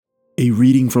A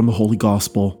reading from the Holy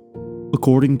Gospel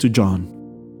according to John.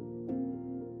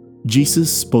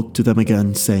 Jesus spoke to them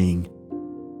again, saying,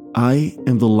 I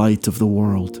am the light of the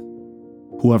world.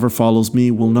 Whoever follows me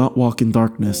will not walk in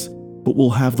darkness, but will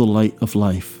have the light of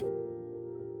life.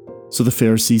 So the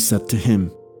Pharisees said to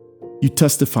him, You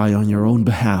testify on your own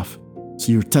behalf,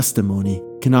 so your testimony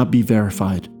cannot be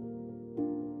verified.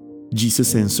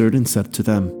 Jesus answered and said to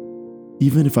them,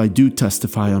 Even if I do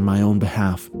testify on my own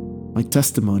behalf, my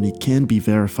testimony can be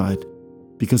verified,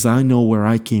 because I know where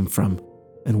I came from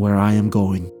and where I am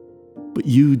going. But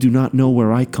you do not know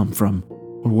where I come from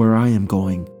or where I am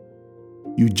going.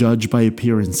 You judge by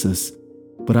appearances,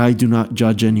 but I do not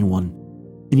judge anyone.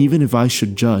 And even if I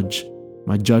should judge,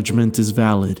 my judgment is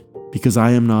valid, because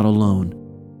I am not alone,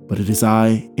 but it is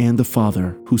I and the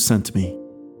Father who sent me.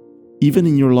 Even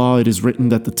in your law it is written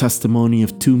that the testimony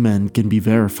of two men can be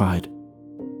verified.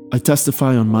 I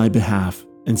testify on my behalf,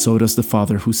 and so does the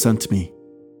Father who sent me.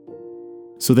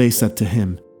 So they said to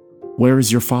him, Where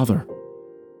is your Father?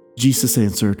 Jesus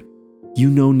answered, You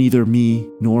know neither me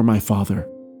nor my Father.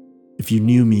 If you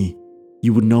knew me,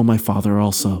 you would know my Father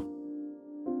also.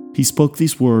 He spoke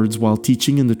these words while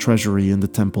teaching in the treasury in the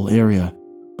temple area,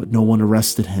 but no one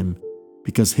arrested him,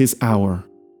 because his hour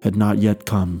had not yet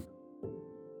come.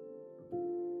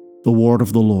 The word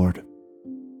of the Lord.